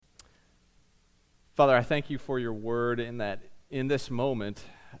Father, I thank you for your word in that in this moment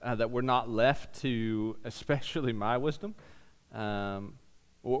that we're not left to, especially my wisdom,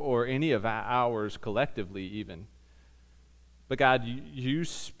 or any of ours collectively even. But God, you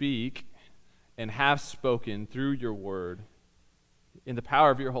speak and have spoken through your word in the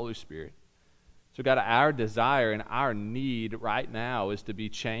power of your Holy Spirit. So God, our desire and our need right now is to be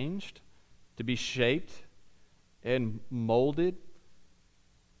changed, to be shaped and molded.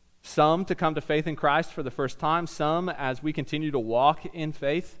 Some to come to faith in Christ for the first time, some as we continue to walk in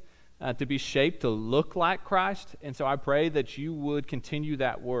faith, to be shaped to look like Christ. And so I pray that you would continue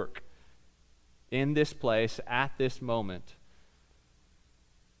that work in this place at this moment.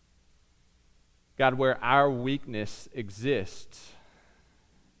 God, where our weakness exists,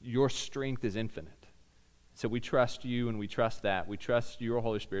 your strength is infinite. So we trust you and we trust that. We trust your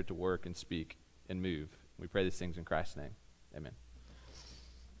Holy Spirit to work and speak and move. We pray these things in Christ's name. Amen.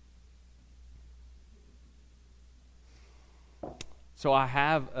 So I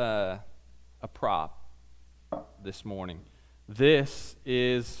have a prop this morning. This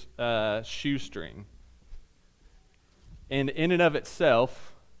is a shoestring. And in and of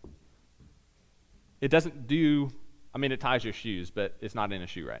itself, it doesn't do, it ties your shoes, but it's not in a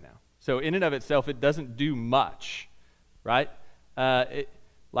shoe right now. So in and of itself, it doesn't do much, right?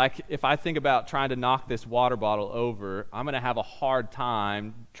 Like if I think about trying to knock this water bottle over, I'm going to have a hard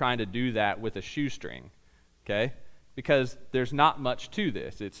time trying to do that with a shoestring, okay? Because there's not much to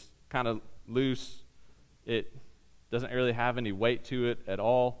this. It's kind of loose. It doesn't really have any weight to it at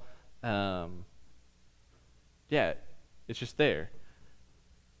all. It's just there.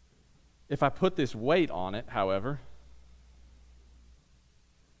 If I put this weight on it, however,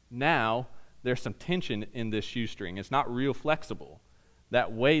 now there's some tension in this shoestring. It's not real flexible.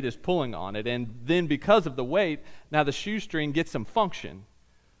 That weight is pulling on it, and then because of the weight, now the shoestring gets some function.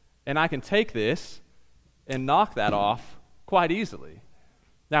 And I can take this and knock that off quite easily.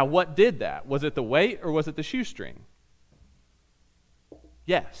 Now, what did that? Was it the weight or was it the shoestring?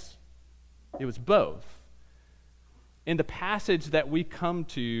 Yes, it was both. In the passage that we come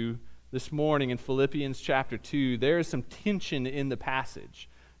to this morning in Philippians chapter 2, there is some tension in the passage,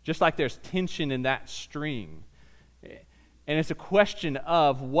 just like there's tension in that string. And it's a question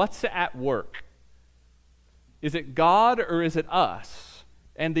of what's at work. Is it God or is it us?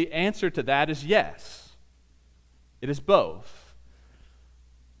 And the answer to that is yes. It is both.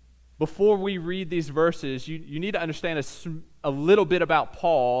 Before we read these verses, you need to understand a little bit about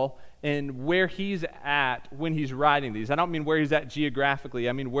Paul and where he's at when he's writing these. I don't mean where he's at geographically.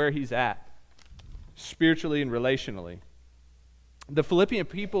 I mean where he's at spiritually and relationally. The Philippian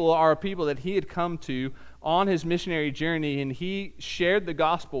people are a people that he had come to on his missionary journey, and he shared the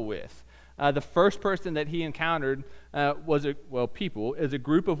gospel with. The first person that he encountered is a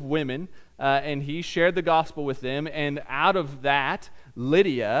group of women, and he shared the gospel with them, and out of that,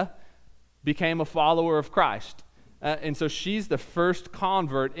 Lydia became a follower of Christ. And so she's the first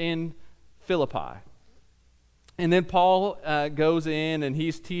convert in Philippi. And then Paul goes in and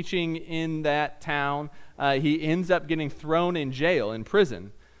he's teaching in that town. He ends up getting thrown in jail, in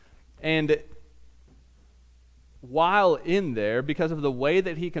prison. And while in there, because of the way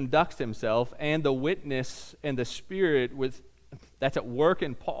that he conducts himself and the witness and the spirit that's at work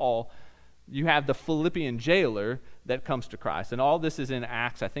in Paul, you have the Philippian jailer that comes to Christ. And all this is in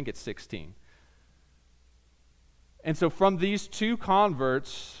Acts, I think it's 16. And so from these two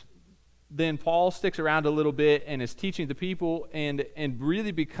converts, then Paul sticks around a little bit and is teaching the people and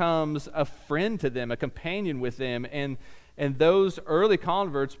really becomes a friend to them, a companion with them. And those early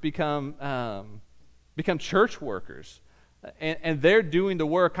converts become church workers. And they're doing the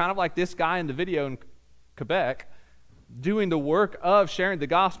work, kind of like this guy in the video in Quebec, doing the work of sharing the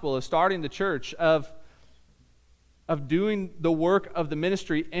gospel, of starting the church, of doing the work of the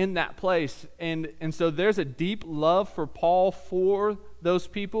ministry in that place. And so there's a deep love for Paul for those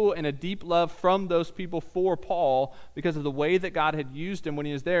people and a deep love from those people for Paul because of the way that God had used him when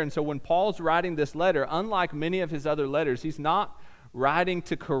he was there. And so when Paul's writing this letter, unlike many of his other letters, he's not writing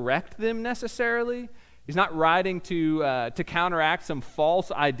to correct them necessarily. He's not writing to counteract some false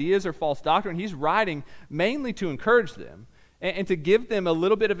ideas or false doctrine. He's writing mainly to encourage them. And to give them a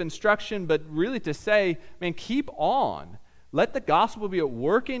little bit of instruction, but really to say, man, keep on. Let the gospel be at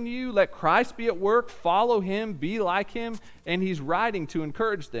work in you. Let Christ be at work. Follow him. Be like him. And he's writing to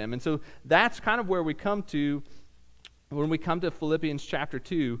encourage them. And so that's kind of where we come to when we come to Philippians chapter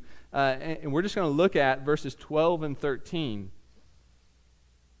 2. And we're just going to look at verses 12 and 13.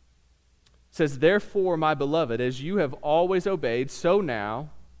 It says, "Therefore, my beloved, as you have always obeyed, so now,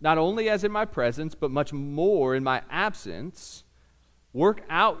 not only as in my presence, but much more in my absence, Work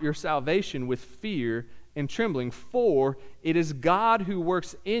out your salvation with fear and trembling, for it is God who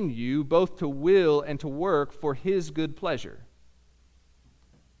works in you both to will and to work for his good pleasure.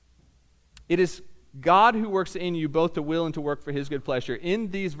 It is God who works in you both to will and to work for his good pleasure.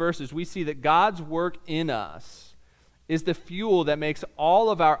 In these verses, we see that God's work in us is the fuel that makes all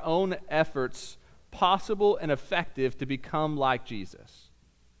of our own efforts possible and effective to become like Jesus.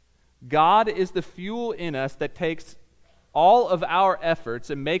 God is the fuel in us that takes all of our efforts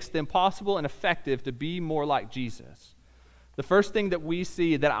and makes them possible and effective to be more like Jesus. The first thing that we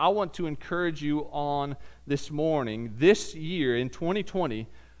see that I want to encourage you on this morning, this year in 2020,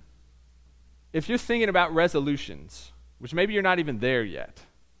 if you're thinking about resolutions, which maybe you're not even there yet,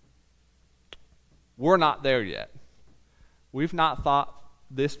 we're not there yet. We've not thought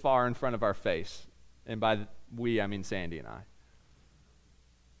this far in front of our face. And by we, I mean Sandy and I.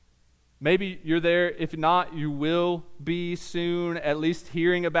 Maybe you're there. If not, you will be soon, at least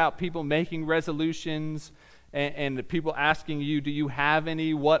hearing about people making resolutions and people asking you, do you have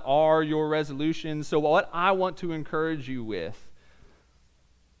any? What are your resolutions? So what I want to encourage you with,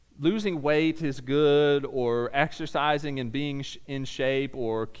 losing weight is good, or exercising and being in shape,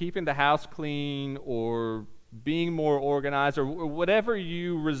 or keeping the house clean, or being more organized, or whatever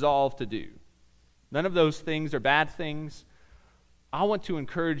you resolve to do. None of those things are bad things. I want to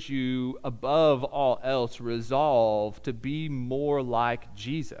encourage you, above all else, resolve to be more like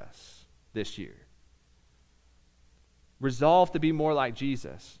Jesus this year. Resolve to be more like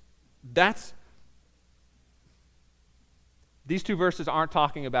Jesus. These two verses aren't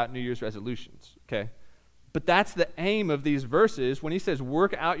talking about New Year's resolutions, okay? But that's the aim of these verses. When he says,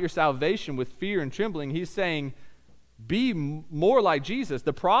 work out your salvation with fear and trembling, he's saying, be more like Jesus.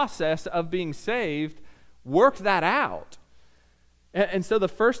 The process of being saved, work that out. And so the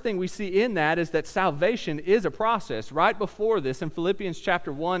first thing we see in that is that salvation is a process. Right before this, in Philippians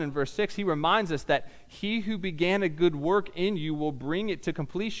chapter 1 and verse 6, he reminds us that he who began a good work in you will bring it to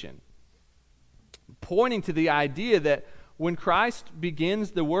completion, pointing to the idea that when Christ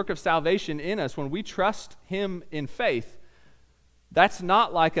begins the work of salvation in us, when we trust him in faith, that's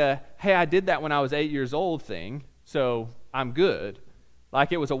not like a, hey, I did that when I was 8 years old thing, so I'm good.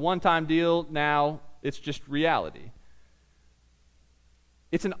 Like it was a one-time deal, now it's just reality.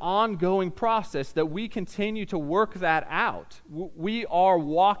 It's an ongoing process that we continue to work that out. We are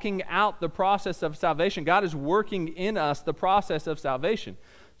walking out the process of salvation. God is working in us the process of salvation.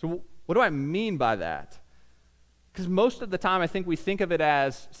 So what do I mean by that? Because most of the time I think we think of it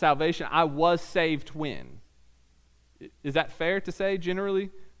as salvation. I was saved when. Is that fair to say generally?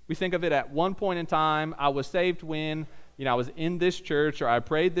 We think of it at one point in time, I was saved when, I was in this church, or I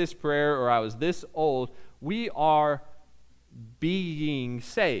prayed this prayer, or I was this old. We are being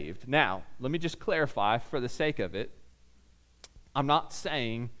saved. Now, let me just clarify for the sake of it. I'm not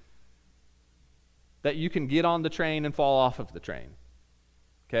saying that you can get on the train and fall off of the train.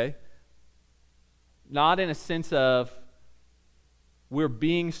 Okay? Not in a sense of we're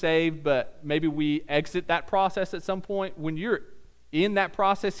being saved, but maybe we exit that process at some point. When you're in that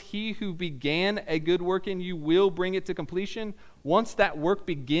process, he who began a good work in you will bring it to completion. Once that work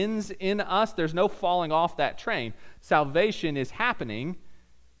begins in us, there's no falling off that train. Salvation is happening,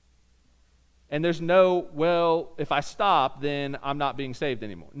 and there's no, well, if I stop, then I'm not being saved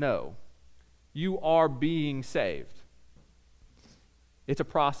anymore. No. You are being saved. It's a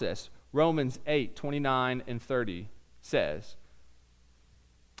process. Romans 8:29 and 30 says,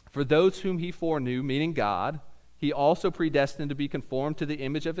 for those whom he foreknew, meaning God, he also predestined to be conformed to the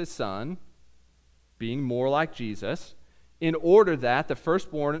image of his Son, being more like Jesus, in order that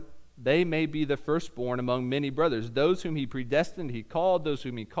they may be the firstborn among many brothers. Those whom he predestined, he called. Those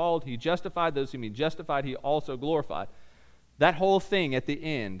whom he called, he justified. Those whom he justified, he also glorified. That whole thing at the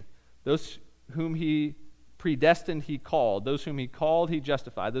end, those whom he predestined, he called. Those whom he called, he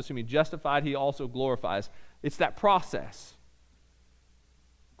justified. Those whom he justified, he also glorifies. It's that process.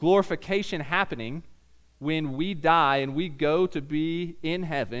 Glorification happening when we die and we go to be in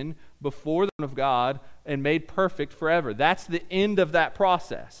heaven before the throne of God and made perfect forever. That's the end of that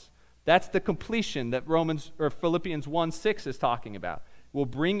process. That's the completion that Philippians 1:6 is talking about. We'll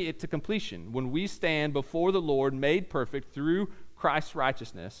bring it to completion when we stand before the Lord made perfect through Christ's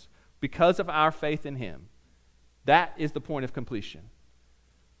righteousness because of our faith in him. That is the point of completion.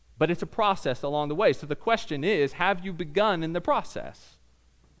 But it's a process along the way. So the question is, have you begun in the process?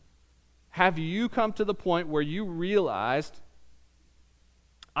 Have you come to the point where you realized,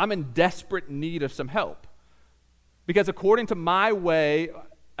 I'm in desperate need of some help? Because according to my way,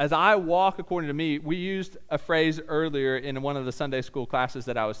 as I walk according to me, we used a phrase earlier in one of the Sunday school classes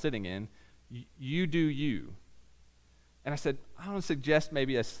that I was sitting in, you do you. And I said, I want to suggest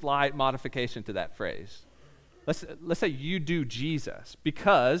maybe a slight modification to that phrase. Let's say you do Jesus,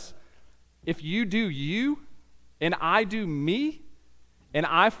 because if you do you and I do me, and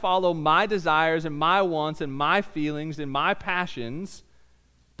I follow my desires and my wants and my feelings and my passions,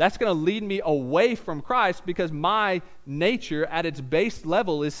 that's going to lead me away from Christ, because my nature at its base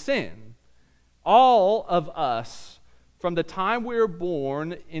level is sin. All of us, from the time we were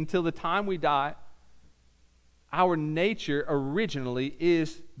born until the time we die, our nature originally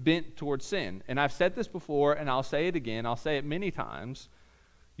is bent towards sin. And I've said this before, and I'll say it again. I'll say it many times.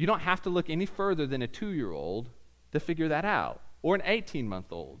 You don't have to look any further than a 2-year-old to figure that out, or an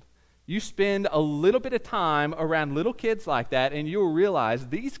 18-month-old. You spend a little bit of time around little kids like that, and you'll realize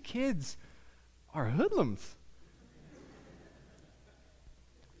these kids are hoodlums.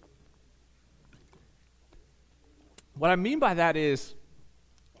 What I mean by that is,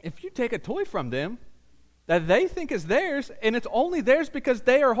 if you take a toy from them that they think is theirs, and it's only theirs because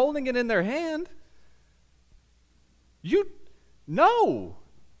they are holding it in their hand, no,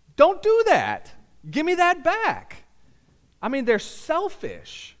 don't do that. Give me that back. I mean, they're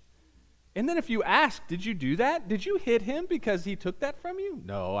selfish. And then if you ask, did you do that? Did you hit him because he took that from you?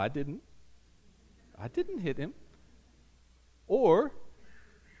 No, I didn't. I didn't hit him. Or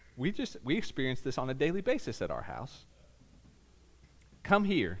we experience this on a daily basis at our house. Come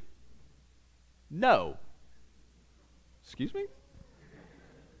here. No. Excuse me?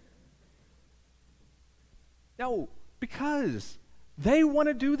 No, because they want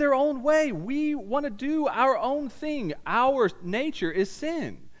to do their own way. We want to do our own thing. Our nature is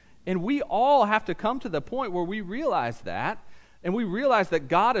sin. And we all have to come to the point where we realize that, and we realize that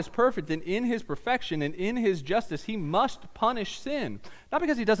God is perfect, and in his perfection and in his justice, he must punish sin. Not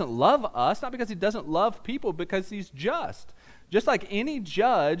because he doesn't love us, not because he doesn't love people, because he's just. Just like any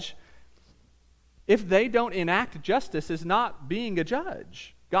judge, if they don't enact justice, is not being a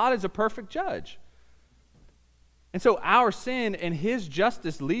judge. God is a perfect judge. And so our sin and his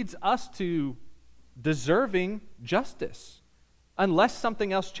justice leads us to deserving justice, unless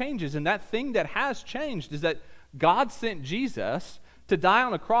something else changes. And that thing that has changed is that God sent Jesus to die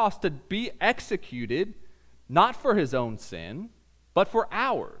on a cross to be executed, not for his own sin, but for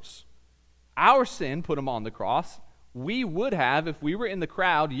ours. Our sin put him on the cross. We would have, if we were in the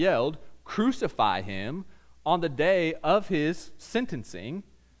crowd, yelled, "Crucify him," on the day of his sentencing.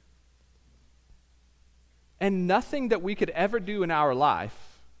 And nothing that we could ever do in our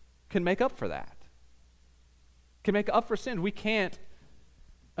life can make up for that. Can make up for sin. We can't,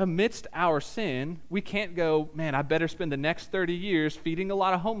 amidst our sin, we can't go, man, I better spend the next 30 years feeding a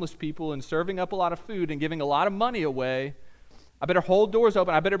lot of homeless people and serving up a lot of food and giving a lot of money away. I better hold doors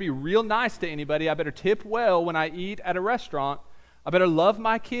open. I better be real nice to anybody. I better tip well when I eat at a restaurant. I better love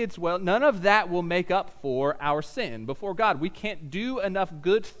my kids well. None of that will make up for our sin before God. We can't do enough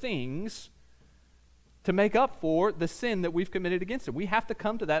good things to make up for the sin that we've committed against him. We have to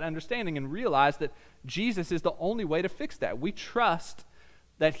come to that understanding and realize that Jesus is the only way to fix that. We trust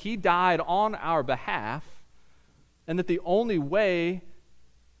that he died on our behalf, and that the only way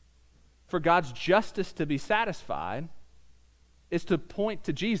for God's justice to be satisfied is to point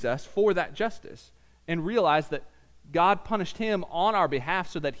to Jesus for that justice and realize that God punished him on our behalf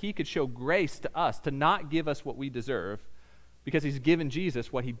so that he could show grace to us, to not give us what we deserve, because he's given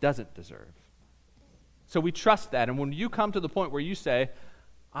Jesus what he doesn't deserve. So we trust that. And when you come to the point where you say,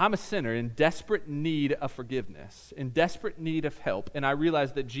 I'm a sinner in desperate need of forgiveness, in desperate need of help, and I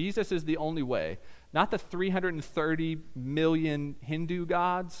realize that Jesus is the only way, not the 330 million Hindu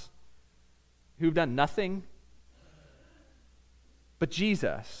gods who've done nothing, but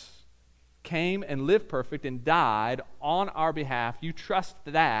Jesus came and lived perfect and died on our behalf. You trust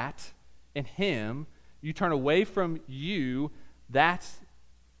that in him. You turn away from you. That's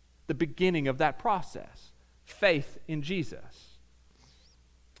the beginning of that process. Faith in Jesus.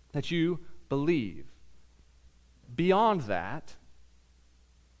 That you believe. Beyond that,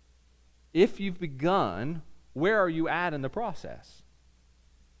 if you've begun, where are you at in the process?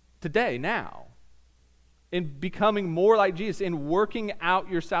 Today, now. In becoming more like Jesus, in working out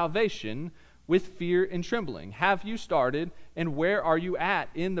your salvation with fear and trembling. Have you started, and where are you at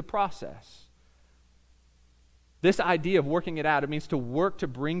in the process? This idea of working it out, it means to work to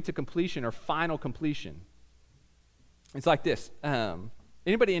bring to completion or final completion. It's like this.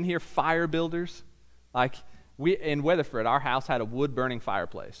 Anybody in here fire builders? Like, we in Weatherford, our house had a wood-burning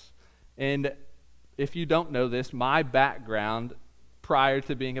fireplace. And if you don't know this, my background prior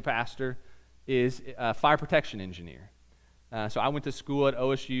to being a pastor is a fire protection engineer. So I went to school at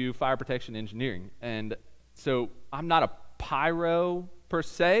OSU, fire protection engineering. And so I'm not a pyro per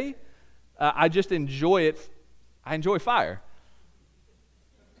se. I just enjoy it I enjoy fire.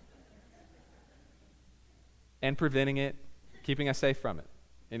 And preventing it, keeping us safe from it.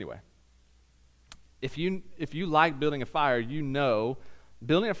 Anyway, if you like building a fire, you know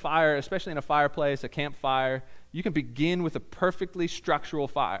building a fire, especially in a fireplace, a campfire, you can begin with a perfectly structural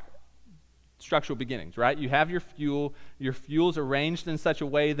beginnings, right? You have your fuel's arranged in such a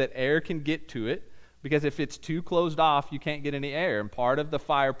way that air can get to it, because if it's too closed off, you can't get any air. And part of the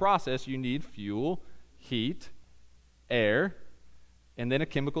fire process, you need fuel, heat, air, and then a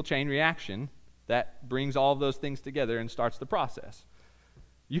chemical chain reaction that brings all of those things together and starts the process.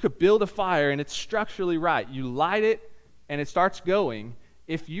 You could build a fire and it's structurally right. You light it and it starts going.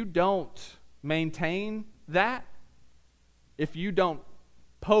 If you don't maintain that, if you don't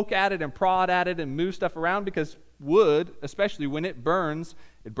poke at it and prod at it and move stuff around, because wood, especially when it burns,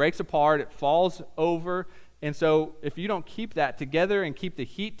 it breaks apart, it falls over. And so if you don't keep that together and keep the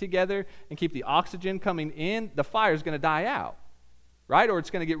heat together and keep the oxygen coming in, the fire is going to die out, right? Or it's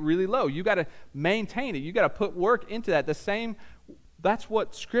going to get really low. You got to maintain it. You got to put work into that. That's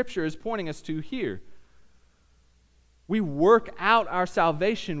what Scripture is pointing us to here. We work out our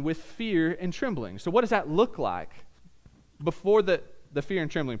salvation with fear and trembling. So what does that look like before the fear and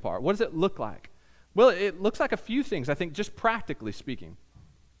trembling part? What does it look like? Well, it looks like a few things, I think, just practically speaking.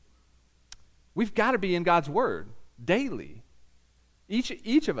 We've got to be in God's Word daily.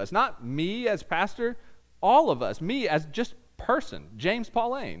 Each of us, not me as pastor, all of us, me as just person, James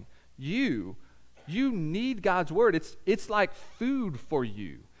Pauline, you need God's Word. It's like food for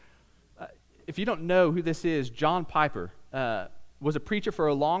you. If you don't know who this is, John Piper was a preacher for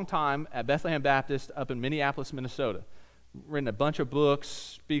a long time at Bethlehem Baptist up in Minneapolis, Minnesota. Written a bunch of books,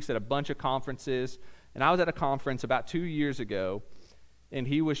 speaks at a bunch of conferences. And I was at a conference about 2 years ago, and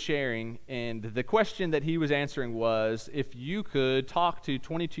he was sharing, and the question that he was answering was, if you could talk to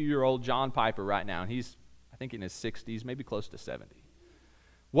 22-year-old John Piper right now, and he's, I think, in his 60s, maybe close to 70,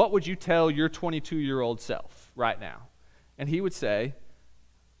 what would you tell your 22-year-old self right now? And he would say,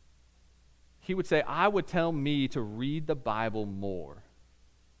 I would tell me to read the Bible more.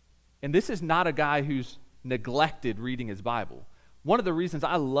 And this is not a guy who's neglected reading his Bible. One of the reasons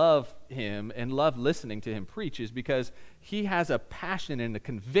I love him and love listening to him preach is because he has a passion and a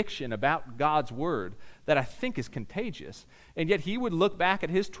conviction about God's Word that I think is contagious. And yet he would look back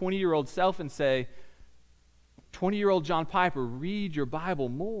at his 20-year-old self and say, 20-year-old John Piper, read your Bible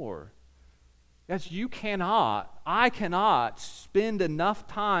more. Guys, I cannot spend enough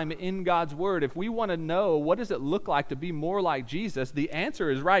time in God's Word. If we want to know what does it look like to be more like Jesus, the answer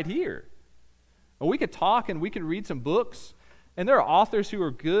is right here. And we could talk and we could read some books, and there are authors who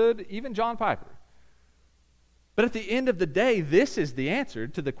are good, even John Piper. But at the end of the day, this is the answer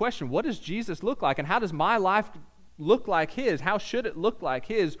to the question, what does Jesus look like, and how does my life look like his? How should it look like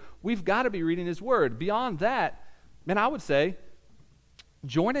his? We've got to be reading his Word. Beyond that, man, I would say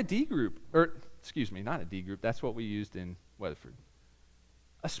join a D group, not a D group, that's what we used in Weatherford.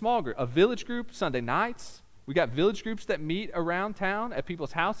 A small group, a village group, Sunday nights. We got village groups that meet around town at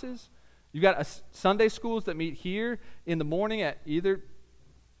people's houses. You got Sunday schools that meet here in the morning at either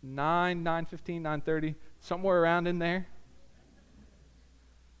 9:15, 9:30, somewhere around in there.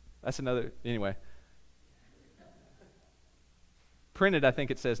 That's another, anyway. Printed, I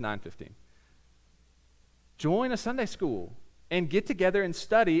think it says 9:15. Join a Sunday school and get together and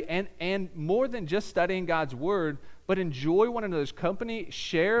study, and more than just studying God's Word, but enjoy one another's company,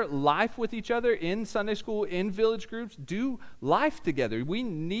 share life with each other in Sunday school, in village groups, do life together. We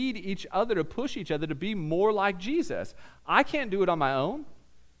need each other to push each other to be more like Jesus. I can't do it on my own.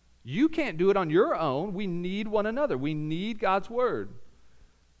 You can't do it on your own. We need one another. We need God's Word.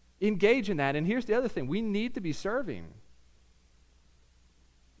 Engage in that. And here's the other thing. We need to be serving.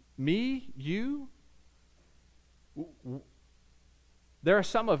 Me, you. There are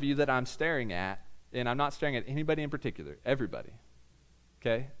some of you that I'm staring at, and I'm not staring at anybody in particular, everybody.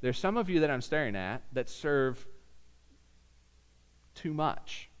 Okay? There's some of you that I'm staring at that serve too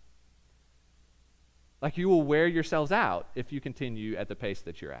much. Like you will wear yourselves out if you continue at the pace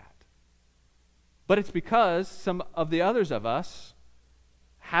that you're at. But it's because some of the others of us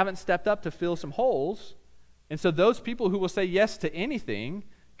haven't stepped up to fill some holes, and so those people who will say yes to anything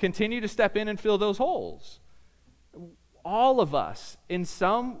continue to step in and fill those holes. All of us, in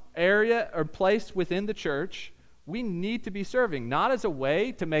some area or place within the church, we need to be serving, not as a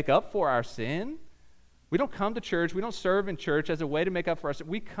way to make up for our sin. We don't come to church, we don't serve in church as a way to make up for our sin.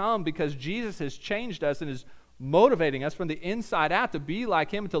 We come because Jesus has changed us and is motivating us from the inside out to be like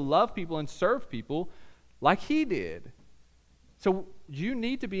him, to love people and serve people like he did. So you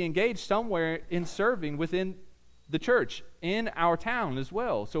need to be engaged somewhere in serving within the church, in our town as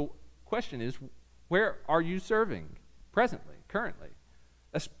well. So question is, Where are you serving presently, currently?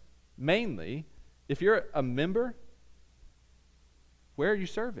 That's mainly, if you're a member, where are you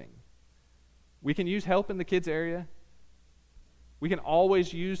serving? We can use help in the kids area. We can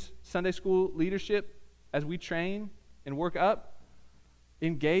always use Sunday school leadership as we train and work up.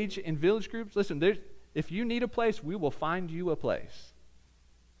 Engage in village groups. Listen, if you need a place, we will find you a place.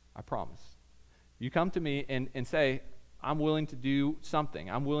 I promise. You come to me and say, I'm willing to do something.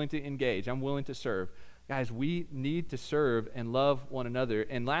 I'm willing to engage. I'm willing to serve. Guys, we need to serve and love one another.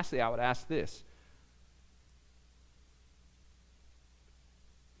 And lastly, I would ask this.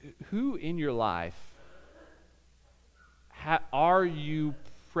 Who in your life are you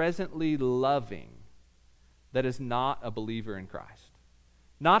presently loving that is not a believer in Christ?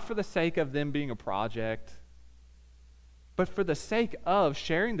 Not for the sake of them being a project, but for the sake of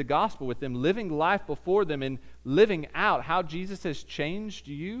sharing the gospel with them, living life before them, and living out how Jesus has changed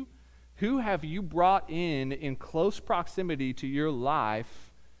you. Who have you brought in close proximity to your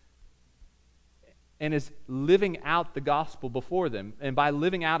life and is living out the gospel before them? And by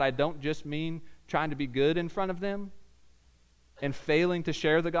living out, I don't just mean trying to be good in front of them and failing to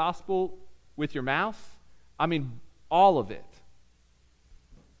share the gospel with your mouth. I mean all of it.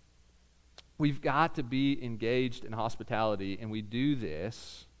 We've got to be engaged in hospitality, and we do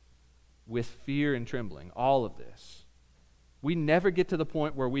this with fear and trembling, all of this. We never get to the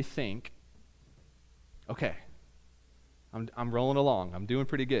point where we think, okay, I'm rolling along, I'm doing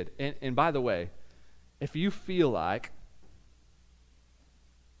pretty good. And by the way, if you feel like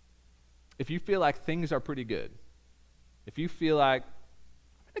things are pretty good, if you feel like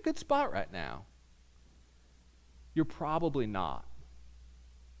I'm in a good spot right now, you're probably not.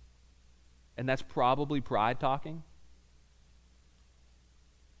 And that's probably pride talking.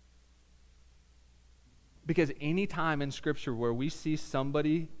 Because any time in Scripture where we see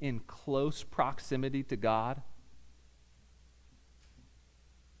somebody in close proximity to God,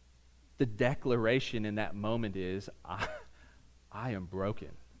 the declaration in that moment is, I am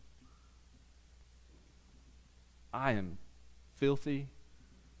broken. I am filthy.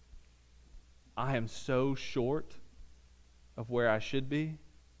 I am so short of where I should be.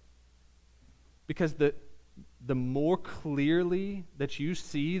 Because the more clearly that you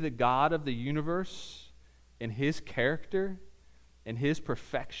see the God of the universe and His character and His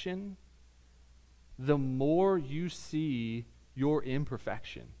perfection, the more you see your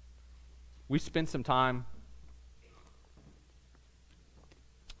imperfection. We spent some time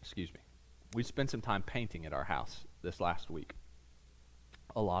painting at our house this last week.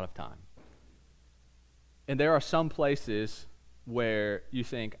 A lot of time. And there are some places where you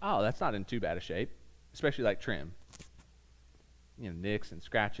think, oh, that's not in too bad a shape, especially like trim. Nicks and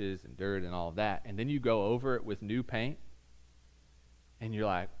scratches and dirt and all of that. And then you go over it with new paint, and you're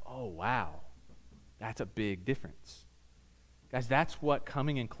like, oh, wow, that's a big difference. Guys, that's what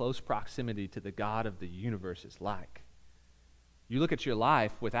coming in close proximity to the God of the universe is like. You look at your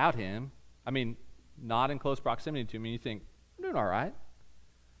life without Him, not in close proximity to Him, and you think, I'm doing all right.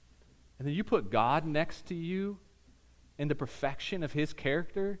 And then you put God next to you in the perfection of His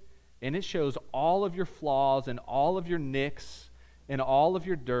character, and it shows all of your flaws and all of your nicks and all of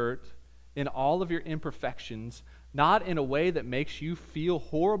your dirt and all of your imperfections, not in a way that makes you feel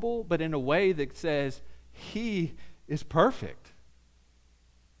horrible, but in a way that says, He is perfect.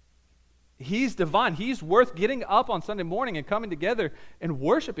 He's divine. He's worth getting up on Sunday morning and coming together and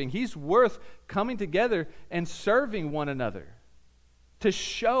worshiping. He's worth coming together and serving one another to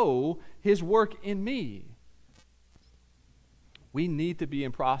show His work in me. We need to be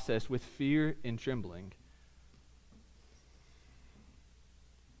in process with fear and trembling.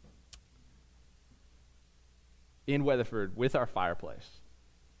 In Weatherford, with our fireplace.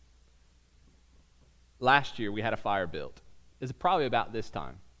 Last year, we had a fire built. It's probably about this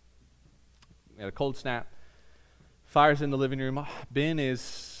time. We had a cold snap. Fire's in the living room. Ben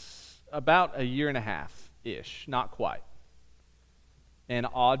is about a year and a half-ish, not quite. And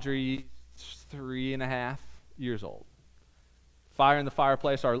Audrey, 3.5 years old. Fire in the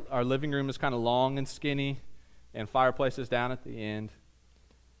fireplace. Our living room is kind of long and skinny, and fireplace is down at the end.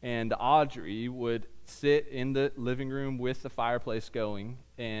 And Audrey would sit in the living room with the fireplace going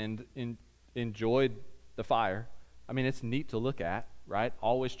and enjoyed the fire. It's neat to look at, right?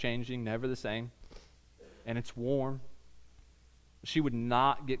 Always changing, never the same. And it's warm. She would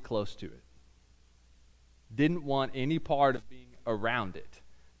not get close to it. Didn't want any part of being around it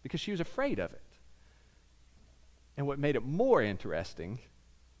because she was afraid of it. And what made it more interesting,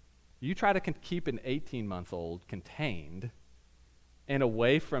 you try to keep an 18-month-old contained and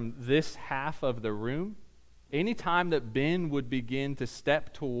away from this half of the room, anytime that Ben would begin to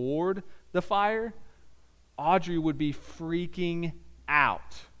step toward the fire, Audrey would be freaking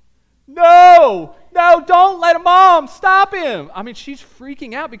out. No, don't let him, Mom, stop him. I mean, she's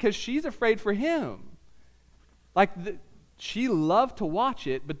freaking out because she's afraid for him. Like, she loved to watch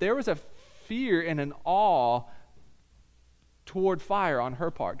it, but there was a fear and an awe toward fire on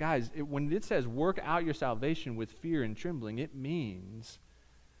her part. Guys, when it says work out your salvation with fear and trembling, it means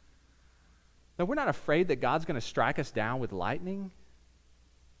that we're not afraid that God's going to strike us down with lightning.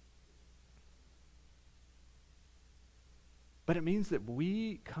 But it means that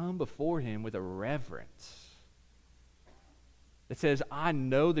we come before him with a reverence that says, I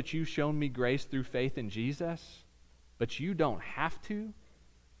know that you've shown me grace through faith in Jesus, but you don't have to,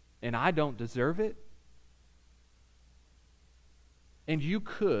 and I don't deserve it. And you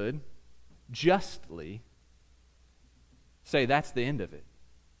could justly say that's the end of it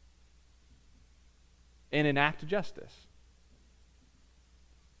and enact justice.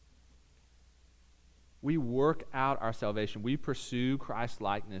 We work out our salvation. We pursue Christ's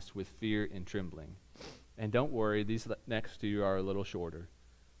likeness with fear and trembling. And don't worry, these next two are a little shorter.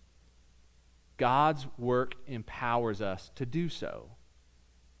 God's work empowers us to do so.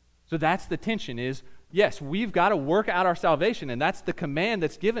 So that's the tension is, yes, we've got to work out our salvation, and that's the command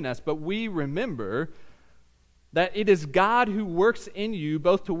that's given us, but we remember that it is God who works in you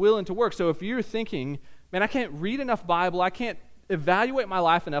both to will and to work. So if you're thinking, man, I can't read enough Bible, I can't evaluate my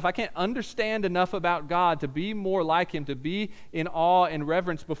life enough, I can't understand enough about God to be more like him, to be in awe and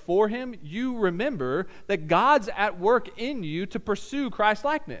reverence before him, you remember that God's at work in you to pursue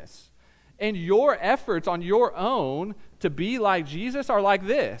Christ-likeness. And your efforts on your own to be like Jesus are like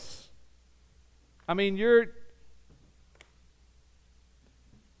this. I mean,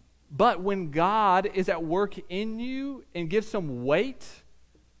 but when God is at work in you and gives some weight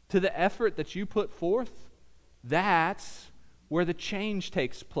to the effort that you put forth, that's where the change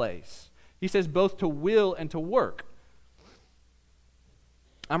takes place. He says both to will and to work.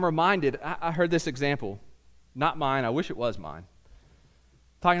 I'm reminded, I heard this example, not mine, I wish it was mine,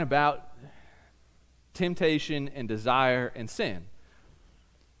 talking about temptation and desire and sin.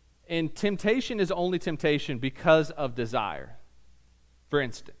 And temptation is only temptation because of desire. For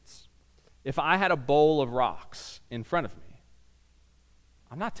instance, if I had a bowl of rocks in front of me,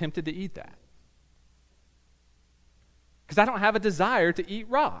 I'm not tempted to eat that. Because I don't have a desire to eat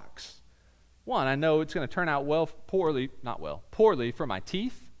rocks. One, I know it's going to turn out poorly for my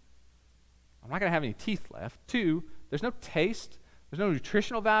teeth. I'm not going to have any teeth left. Two, there's no taste. There's no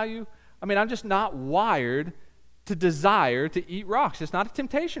nutritional value. I mean, I'm just not wired to desire to eat rocks. It's not a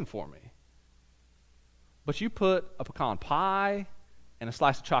temptation for me. But you put a pecan pie and a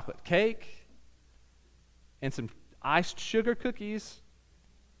slice of chocolate cake and some iced sugar cookies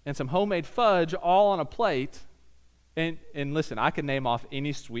and some homemade fudge all on a plate. And listen, I can name off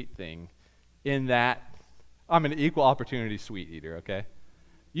any sweet thing in that. I'm an equal opportunity sweet eater, okay?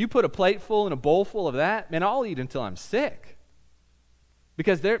 You put a plate full and a bowl full of that, man, I'll eat until I'm sick.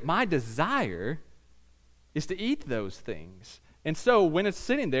 Because my desire is to eat those things. And so when it's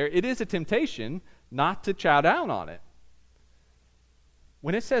sitting there, it is a temptation not to chow down on it.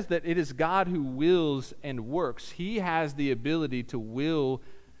 When it says that it is God who wills and works, he has the ability to will,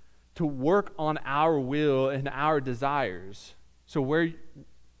 to work on our will and our desires. So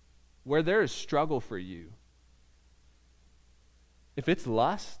where there is struggle for you, if it's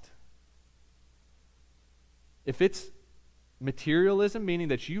lust, if it's materialism, meaning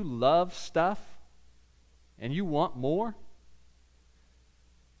that you love stuff and you want more,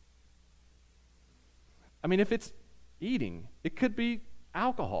 I mean, if it's eating, it could be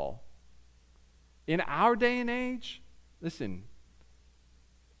alcohol. In our day and age, listen,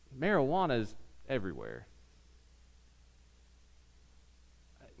 marijuana is everywhere.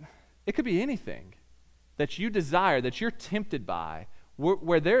 It could be anything that you desire, that you're tempted by,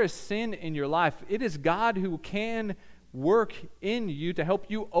 where there is sin in your life. It is God who can work in you to help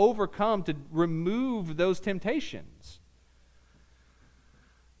you overcome, to remove those temptations.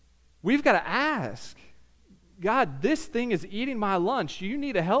 We've got to ask, God, this thing is eating my lunch. You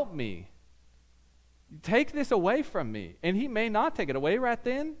need to help me. Take this away from me. And he may not take it away right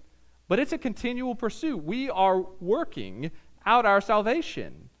then, but it's a continual pursuit. We are working out our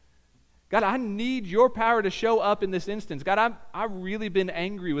salvation. God, I need your power to show up in this instance. God, I've really been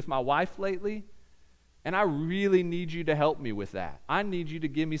angry with my wife lately, and I really need you to help me with that. I need you to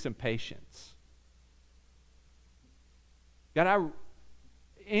give me some patience. God,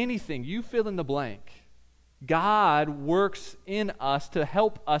 anything, you fill in the blank. God works in us to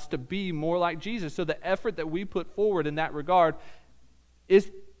help us to be more like Jesus. So the effort that we put forward in that regard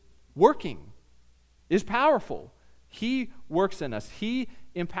is is powerful. He works in us. He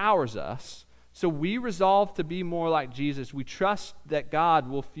empowers us So we resolve to be more like Jesus. We trust that God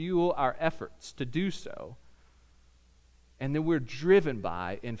will fuel our efforts to do so. And then we're driven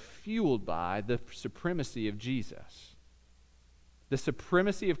by and fueled by the supremacy of Jesus. The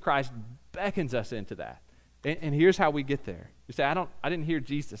supremacy of Christ beckons us into that. And here's how we get there. You say, I didn't hear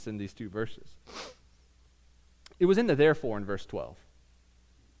Jesus in these two verses. It was in the therefore in verse 12.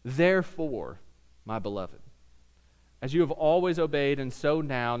 Therefore, my beloved, as you have always obeyed, and so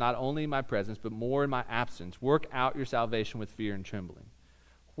now, not only in my presence, but more in my absence, work out your salvation with fear and trembling.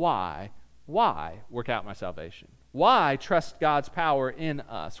 Why? Why work out my salvation? Why trust God's power in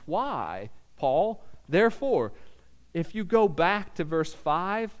us? Why, Paul? Therefore, if you go back to verse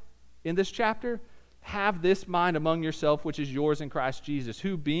 5 in this chapter, have this mind among yourself, which is yours in Christ Jesus,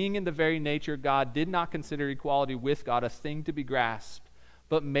 who being in the very nature God did not consider equality with God a thing to be grasped,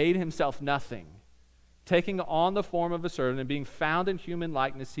 but made himself nothing. Taking on the form of a servant and being found in human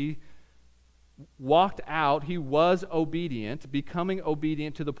likeness, he was obedient, becoming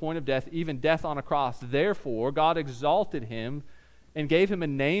obedient to the point of death, even death on a cross. Therefore, God exalted him and gave him a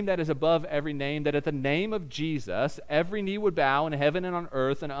name that is above every name, that at the name of Jesus, every knee would bow in heaven and on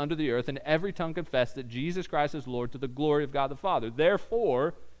earth and under the earth, and every tongue confess that Jesus Christ is Lord, to the glory of God the Father.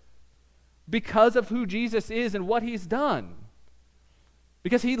 Therefore, because of who Jesus is and what he's done,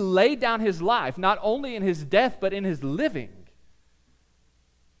 because he laid down his life, not only in his death, but in his living.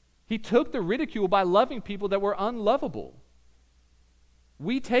 He took the ridicule by loving people that were unlovable.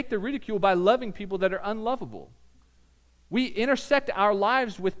 We take the ridicule by loving people that are unlovable. We intersect our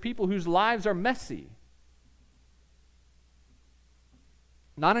lives with people whose lives are messy.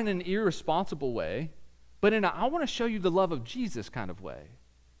 Not in an irresponsible way, but in a I want to show you the love of Jesus kind of way.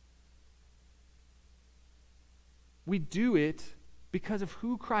 We do it because of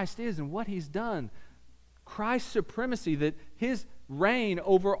who Christ is and what he's done. Christ's supremacy, that his reign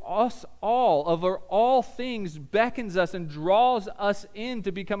over us all, over all things, beckons us and draws us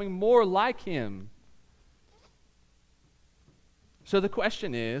into becoming more like him. So the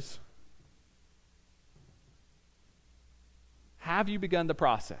question is, have you begun the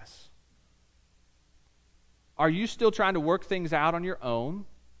process? Are you still trying to work things out on your own,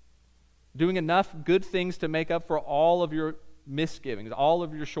 doing enough good things to make up for all of your misgivings, all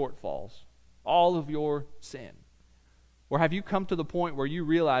of your shortfalls, all of your sin? Or have you come to the point where you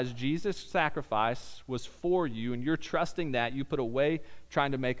realize Jesus' sacrifice was for you and you're trusting that you put away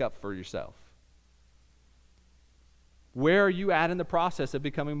trying to make up for yourself? Where are you at in the process of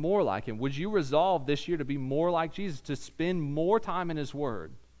becoming more like him? Would you resolve this year to be more like Jesus, to spend more time in his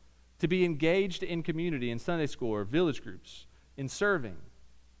word, to be engaged in community, in Sunday school or village groups, in serving,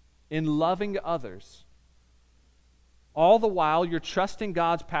 in loving others? All the while, you're trusting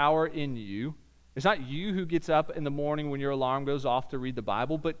God's power in you. It's not you who gets up in the morning when your alarm goes off to read the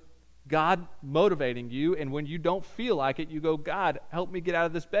Bible, but God motivating you, and when you don't feel like it, you go, God, help me get out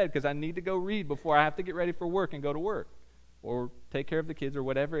of this bed because I need to go read before I have to get ready for work and go to work or take care of the kids or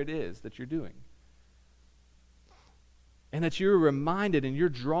whatever it is that you're doing. And that you're reminded and you're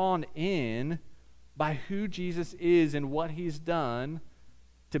drawn in by who Jesus is and what he's done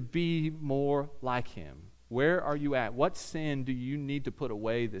to be more like him. Where are you at? What sin do you need to put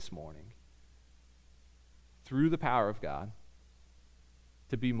away this morning through the power of God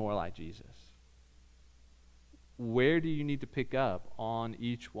to be more like Jesus? Where do you need to pick up on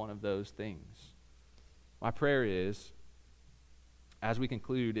each one of those things? My prayer is, as we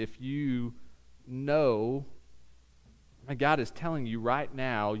conclude, if you know, God is telling you right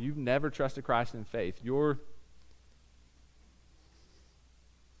now, you've never trusted Christ in faith, you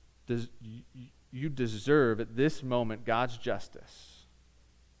deserve at this moment God's justice.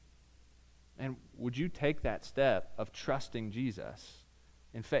 And would you take that step of trusting Jesus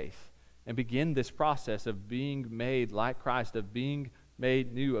in faith and begin this process of being made like Christ, of being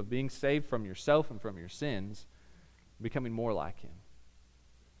made new, of being saved from yourself and from your sins, becoming more like him?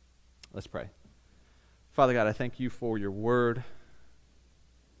 Let's pray. Father God, I thank you for your word.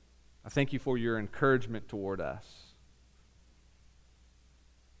 I thank you for your encouragement toward us.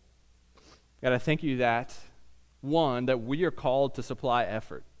 God, I thank you that, one, that we are called to supply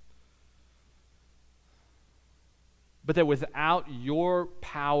effort. But that without your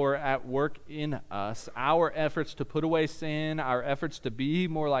power at work in us, our efforts to put away sin, our efforts to be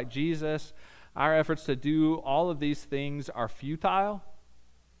more like Jesus, our efforts to do all of these things are futile,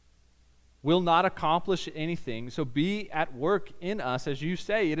 will not accomplish anything. So be at work in us. As you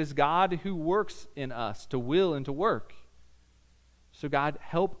say, it is God who works in us to will and to work. So God,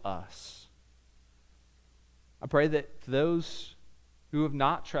 help us. I pray that those who have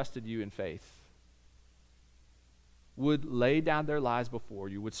not trusted you in faith would lay down their lives before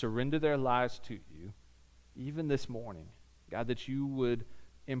you, would surrender their lives to you, even this morning. God, that you would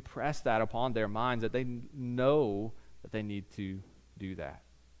impress that upon their minds, that they know that they need to do that.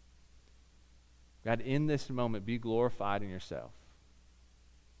 God, in this moment, be glorified in yourself.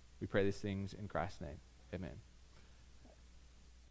 We pray these things in Christ's name. Amen.